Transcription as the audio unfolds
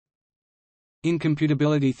In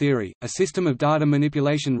computability theory, a system of data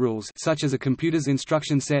manipulation rules such as a computer's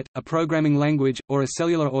instruction set, a programming language, or a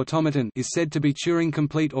cellular automaton is said to be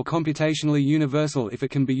Turing-complete or computationally universal if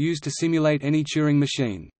it can be used to simulate any Turing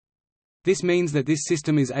machine. This means that this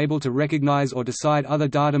system is able to recognize or decide other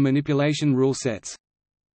data manipulation rule sets.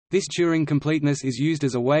 This Turing completeness is used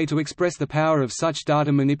as a way to express the power of such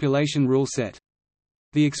data manipulation rule set.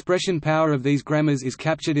 The expression power of these grammars is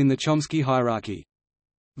captured in the Chomsky hierarchy.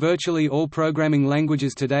 Virtually all programming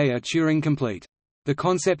languages today are Turing-complete. The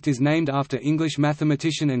concept is named after English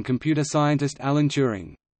mathematician and computer scientist Alan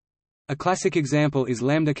Turing. A classic example is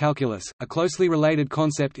lambda calculus. A closely related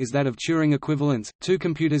concept is that of Turing equivalence. Two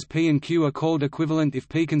computers P and Q are called equivalent if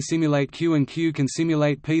P can simulate Q and Q can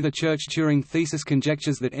simulate P. The Church-Turing thesis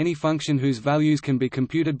conjectures that any function whose values can be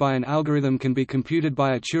computed by an algorithm can be computed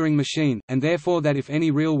by a Turing machine, and therefore that if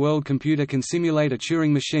any real-world computer can simulate a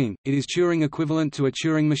Turing machine, it is Turing equivalent to a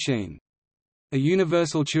Turing machine. A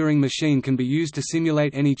universal Turing machine can be used to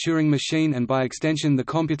simulate any Turing machine and by extension the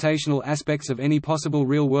computational aspects of any possible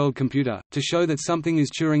real-world computer. To show that something is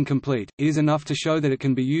Turing-complete, it is enough to show that it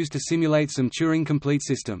can be used to simulate some Turing-complete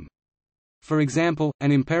system. For example,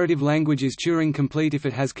 an imperative language is Turing-complete if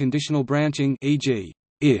it has conditional branching, e.g.,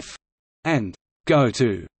 if and go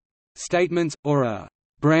to statements, or a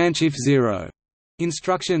branch if zero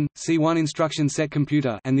instruction, C1 instruction set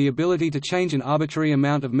computer, and the ability to change an arbitrary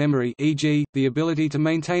amount of memory, e.g., the ability to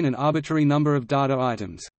maintain an arbitrary number of data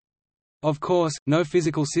items. Of course, no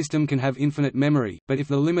physical system can have infinite memory, but if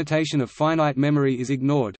the limitation of finite memory is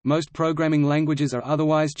ignored, most programming languages are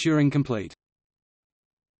otherwise Turing-complete.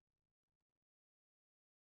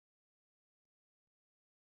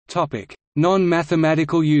 Topic: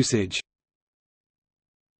 Non-mathematical usage.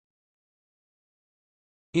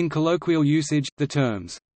 In colloquial usage, the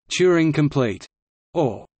terms Turing-complete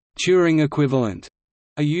or Turing-equivalent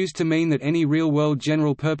are used to mean that any real-world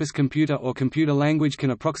general-purpose computer or computer language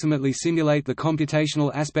can approximately simulate the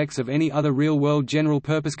computational aspects of any other real-world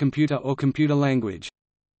general-purpose computer or computer language.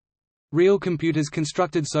 Real computers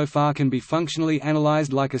constructed so far can be functionally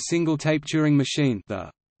analyzed like a single-tape Turing machine, the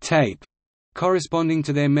tape corresponding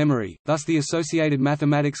to their memory, thus the associated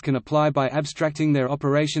mathematics can apply by abstracting their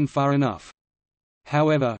operation far enough.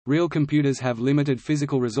 However, real computers have limited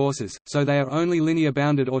physical resources, so they are only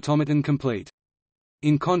linear-bounded automaton-complete.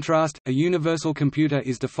 In contrast, a universal computer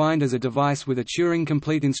is defined as a device with a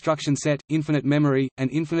Turing-complete instruction set, infinite memory, and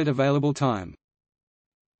infinite available time.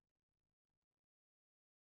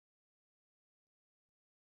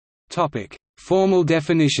 Formal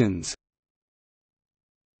definitions.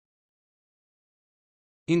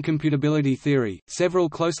 In computability theory, several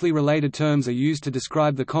closely related terms are used to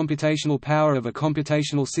describe the computational power of a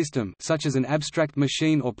computational system, such as an abstract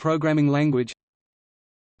machine or programming language.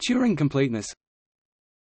 Turing completeness.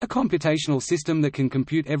 A computational system that can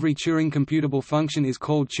compute every Turing-computable function is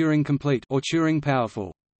called Turing-complete or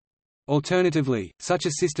Turing-powerful. Alternatively, such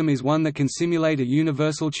a system is one that can simulate a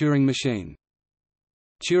universal Turing machine.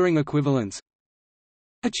 Turing equivalence.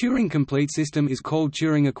 A Turing-complete system is called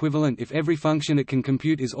Turing-equivalent if every function it can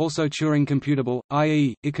compute is also Turing-computable,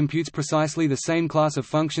 i.e., it computes precisely the same class of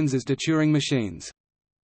functions as the Turing machines.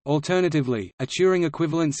 Alternatively, a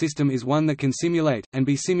Turing-equivalent system is one that can simulate, and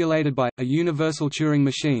be simulated by, a universal Turing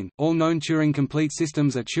machine. All known Turing-complete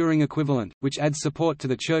systems are Turing-equivalent, which adds support to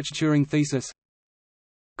the Church-Turing thesis.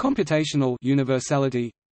 Computational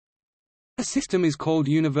universality. A system is called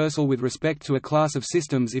universal with respect to a class of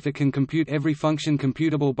systems if it can compute every function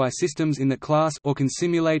computable by systems in that class or can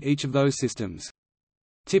simulate each of those systems.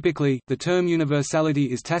 Typically, the term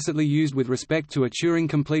universality is tacitly used with respect to a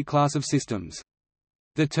Turing-complete class of systems.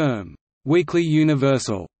 The term weakly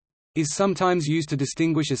universal is sometimes used to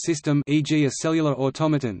distinguish a system, e.g. a cellular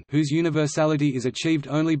automaton, whose universality is achieved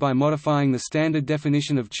only by modifying the standard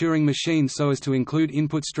definition of Turing machine so as to include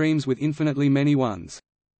input streams with infinitely many ones.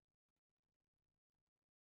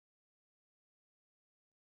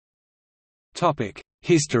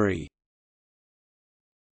 History.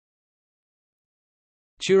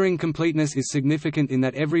 Turing completeness is significant in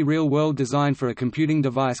that every real-world design for a computing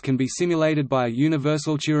device can be simulated by a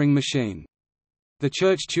universal Turing machine. The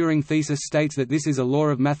Church-Turing thesis states that this is a law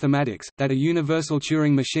of mathematics, that a universal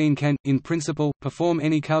Turing machine can, in principle, perform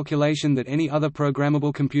any calculation that any other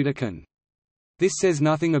programmable computer can. This says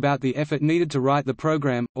nothing about the effort needed to write the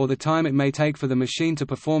program, or the time it may take for the machine to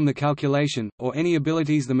perform the calculation, or any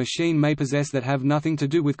abilities the machine may possess that have nothing to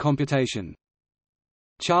do with computation.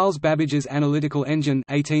 Charles Babbage's analytical engine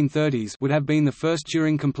 1830s would have been the first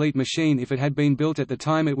Turing-complete machine if it had been built at the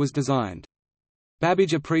time it was designed.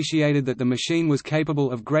 Babbage appreciated that the machine was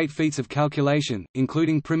capable of great feats of calculation,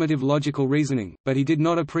 including primitive logical reasoning, but he did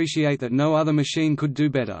not appreciate that no other machine could do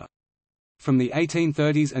better. From the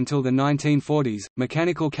 1830s until the 1940s,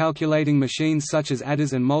 mechanical calculating machines such as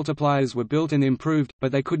adders and multipliers were built and improved,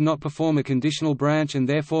 but they could not perform a conditional branch and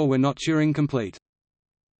therefore were not Turing-complete.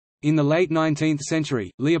 In the late 19th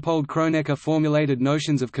century, Leopold Kronecker formulated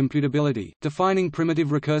notions of computability, defining primitive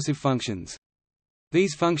recursive functions.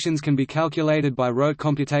 These functions can be calculated by rote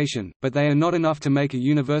computation, but they are not enough to make a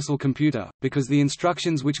universal computer, because the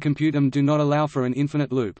instructions which compute them do not allow for an infinite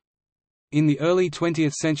loop. In the early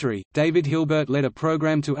 20th century, David Hilbert led a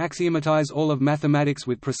program to axiomatize all of mathematics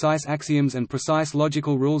with precise axioms and precise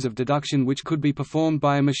logical rules of deduction which could be performed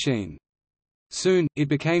by a machine. Soon, it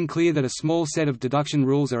became clear that a small set of deduction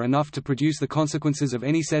rules are enough to produce the consequences of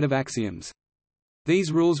any set of axioms.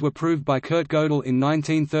 These rules were proved by Kurt Gödel in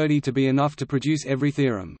 1930 to be enough to produce every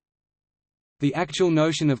theorem. The actual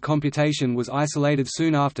notion of computation was isolated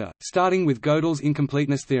soon after, starting with Gödel's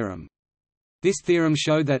incompleteness theorem. This theorem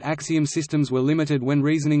showed that axiom systems were limited when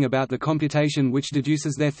reasoning about the computation which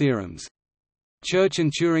deduces their theorems. Church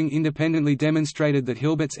and Turing independently demonstrated that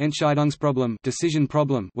Hilbert's Entscheidungsproblem decision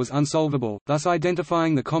problem was unsolvable, thus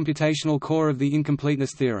identifying the computational core of the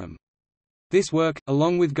incompleteness theorem. This work,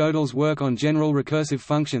 along with Gödel's work on general recursive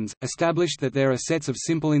functions, established that there are sets of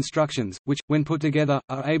simple instructions, which, when put together,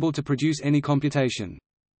 are able to produce any computation.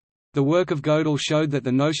 The work of Gödel showed that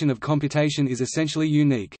the notion of computation is essentially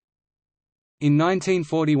unique. In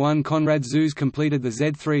 1941 Konrad Zuse completed the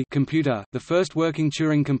Z3 computer, the first working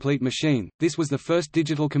Turing-complete machine. This was the first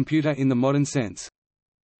digital computer in the modern sense.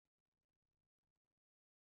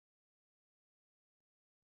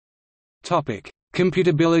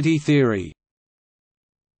 Computability theory.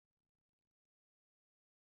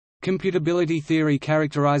 Computability theory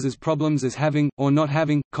characterizes problems as having, or not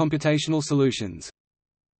having, computational solutions.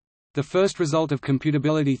 The first result of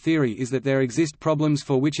computability theory is that there exist problems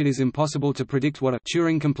for which it is impossible to predict what a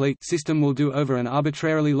Turing-complete system will do over an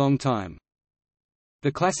arbitrarily long time.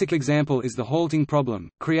 The classic example is the halting problem.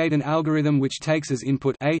 Create an algorithm which takes as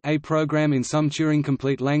input a program in some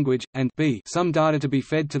Turing-complete language, and b some data to be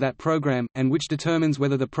fed to that program, and which determines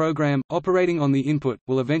whether the program, operating on the input,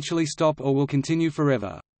 will eventually stop or will continue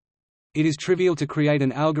forever. It is trivial to create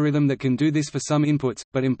an algorithm that can do this for some inputs,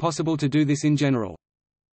 but impossible to do this in general.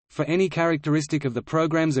 For any characteristic of the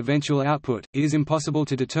program's eventual output, it is impossible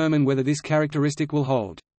to determine whether this characteristic will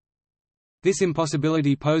hold. This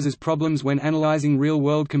impossibility poses problems when analyzing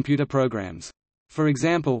real-world computer programs. For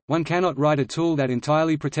example, one cannot write a tool that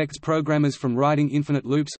entirely protects programmers from writing infinite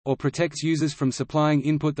loops, or protects users from supplying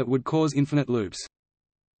input that would cause infinite loops.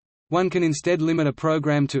 One can instead limit a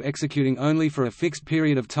program to executing only for a fixed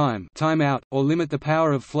period of time, timeout, or limit the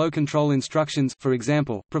power of flow control instructions, for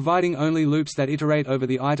example, providing only loops that iterate over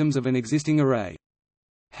the items of an existing array.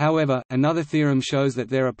 However, another theorem shows that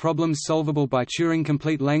there are problems solvable by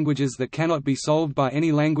Turing-complete languages that cannot be solved by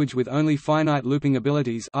any language with only finite looping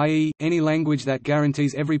abilities, i.e., any language that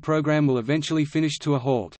guarantees every program will eventually finish to a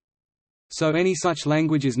halt. So any such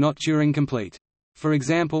language is not Turing-complete. For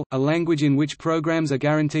example, a language in which programs are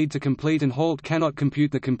guaranteed to complete and halt cannot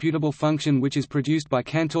compute the computable function which is produced by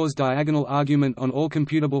Cantor's diagonal argument on all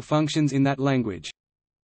computable functions in that language.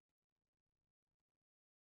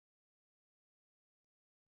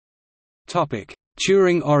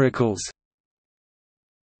 Turing oracles.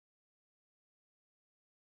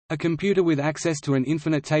 A computer with access to an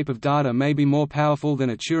infinite tape of data may be more powerful than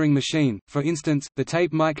a Turing machine. For instance, the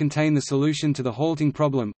tape might contain the solution to the halting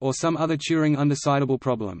problem, or some other Turing undecidable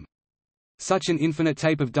problem. Such an infinite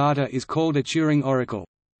tape of data is called a Turing oracle.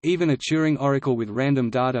 Even a Turing oracle with random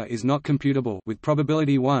data is not computable with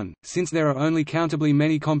probability 1, since there are only countably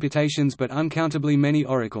many computations but uncountably many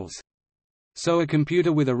oracles. So a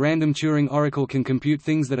computer with a random Turing oracle can compute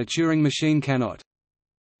things that a Turing machine cannot.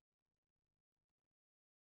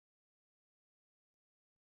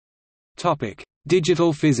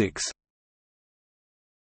 Digital physics.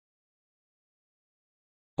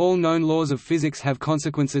 All known laws of physics have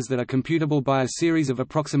consequences that are computable by a series of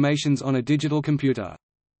approximations on a digital computer.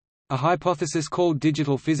 A hypothesis called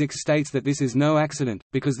digital physics states that this is no accident,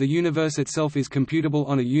 because the universe itself is computable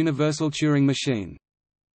on a universal Turing machine.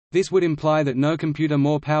 This would imply that no computer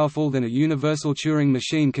more powerful than a universal Turing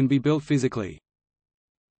machine can be built physically.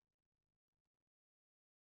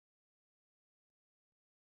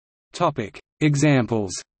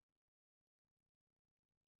 Examples.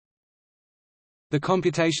 The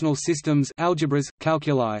computational systems algebras,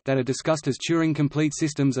 calculi that are discussed as Turing-complete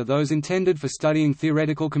systems are those intended for studying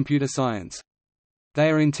theoretical computer science. They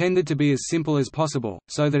are intended to be as simple as possible,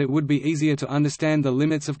 so that it would be easier to understand the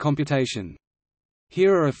limits of computation.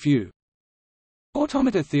 Here are a few.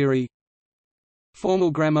 Automata theory, formal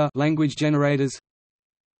grammar, language generators,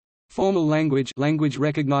 formal language, language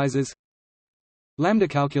recognizers, lambda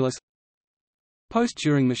calculus,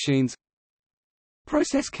 post-Turing machines,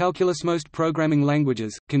 process calculus. Most programming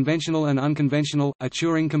languages, conventional and unconventional, are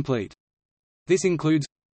Turing-complete. This includes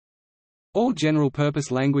all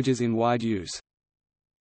general-purpose languages in wide use.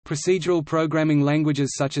 Procedural programming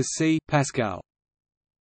languages such as C, Pascal.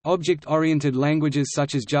 Object-oriented languages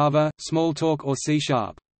such as Java, Smalltalk or C#.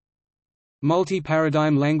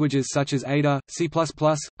 Multi-paradigm languages such as Ada, C++,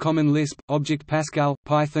 Common Lisp, Object Pascal,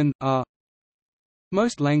 Python, R.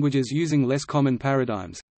 Most languages using less common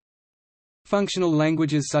paradigms. Functional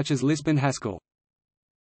languages such as Lisp and Haskell.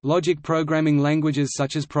 Logic programming languages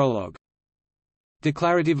such as Prolog.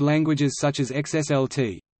 Declarative languages such as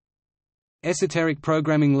XSLT. Esoteric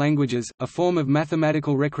programming languages, a form of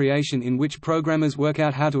mathematical recreation in which programmers work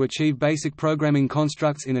out how to achieve basic programming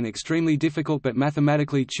constructs in an extremely difficult but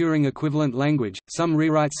mathematically Turing-equivalent language. Some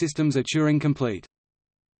rewrite systems are Turing-complete.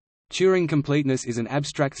 Turing-completeness is an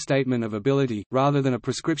abstract statement of ability, rather than a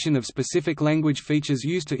prescription of specific language features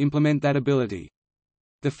used to implement that ability.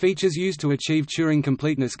 The features used to achieve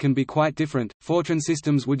Turing-completeness can be quite different. Fortran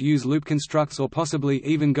systems would use loop constructs or possibly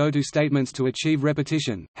even go-to statements to achieve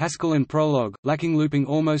repetition. Haskell and Prolog, lacking looping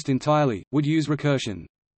almost entirely, would use recursion.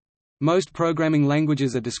 Most programming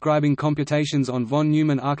languages are describing computations on von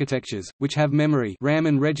Neumann architectures, which have memory (RAM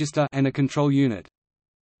and register) and a control unit.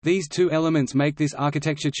 These two elements make this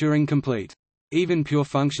architecture Turing-complete. Even pure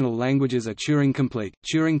functional languages are Turing-complete.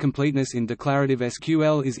 Turing-completeness in declarative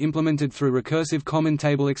SQL is implemented through recursive common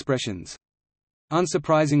table expressions.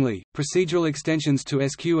 Unsurprisingly, procedural extensions to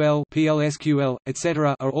SQL, PLSQL,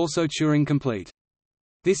 etc. are also Turing-complete.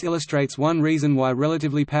 This illustrates one reason why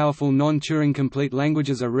relatively powerful non-Turing-complete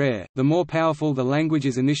languages are rare. The more powerful the language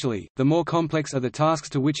is initially, the more complex are the tasks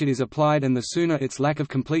to which it is applied, and the sooner its lack of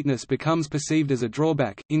completeness becomes perceived as a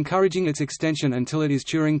drawback, encouraging its extension until it is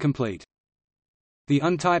Turing-complete. The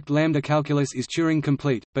untyped lambda calculus is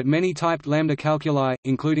Turing-complete, but many typed lambda calculi,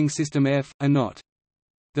 including System F, are not.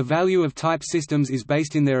 The value of typed systems is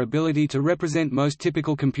based in their ability to represent most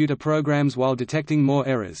typical computer programs while detecting more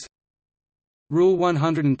errors. Rule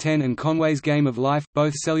 110 and Conway's Game of Life,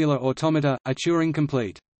 both cellular automata, are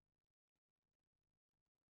Turing-complete.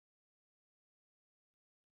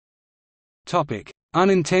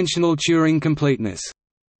 Unintentional Turing-completeness.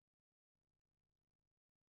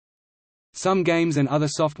 Some games and other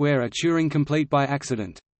software are Turing-complete by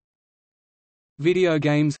accident. Video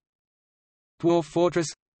games: Dwarf Fortress,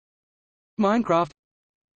 Minecraft,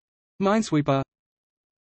 Minesweeper,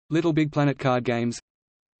 Little Big Planet card games,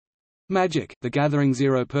 Magic: The Gathering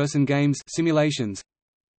zero-person games simulations,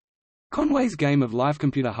 Conway's Game of Life.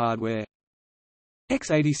 Computer hardware,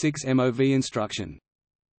 x86 MOV instruction.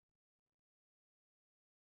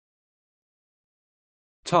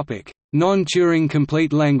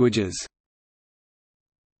 Non-Turing-complete languages.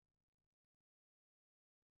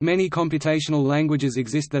 Many computational languages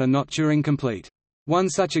exist that are not Turing-complete. One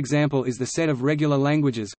such example is the set of regular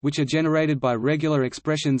languages, which are generated by regular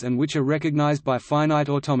expressions and which are recognized by finite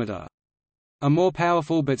automata. A more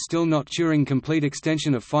powerful but still not Turing-complete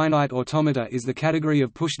extension of finite automata is the category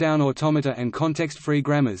of pushdown automata and context-free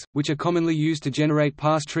grammars, which are commonly used to generate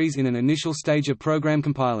parse trees in an initial stage of program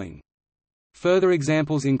compiling. Further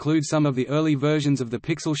examples include some of the early versions of the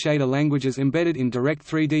pixel shader languages embedded in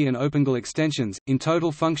Direct3D and OpenGL extensions. In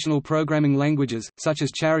total functional programming languages, such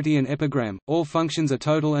as Charity and Epigram, all functions are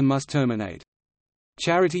total and must terminate.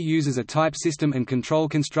 Charity uses a type system and control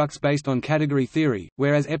constructs based on category theory,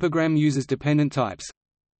 whereas Epigram uses dependent types.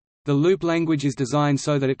 The loop language is designed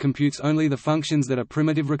so that it computes only the functions that are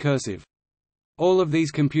primitive recursive. All of these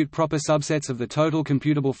compute proper subsets of the total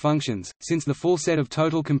computable functions, since the full set of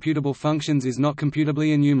total computable functions is not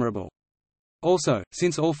computably enumerable. Also,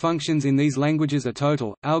 since all functions in these languages are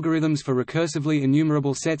total, algorithms for recursively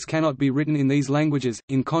enumerable sets cannot be written in these languages,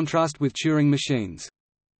 in contrast with Turing machines.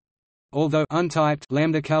 Although untyped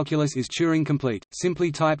lambda calculus is Turing-complete,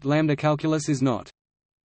 simply typed lambda calculus is not.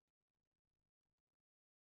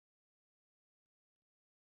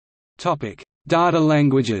 Data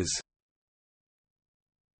languages.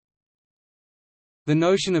 The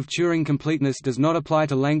notion of Turing-completeness does not apply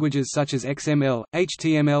to languages such as XML,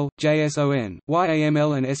 HTML, JSON,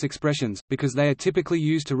 YAML and S expressions, because they are typically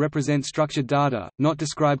used to represent structured data, not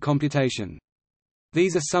describe computation.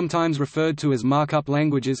 These are sometimes referred to as markup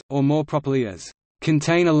languages, or more properly as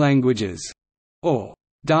container languages, or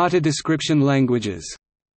data description languages.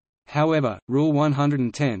 However, Rule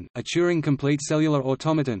 110, a Turing-complete cellular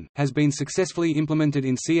automaton, has been successfully implemented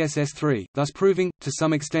in CSS3, thus proving, to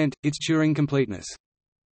some extent, its Turing completeness.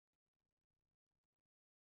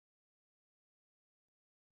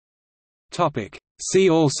 See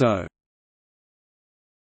also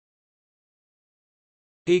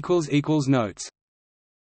Notes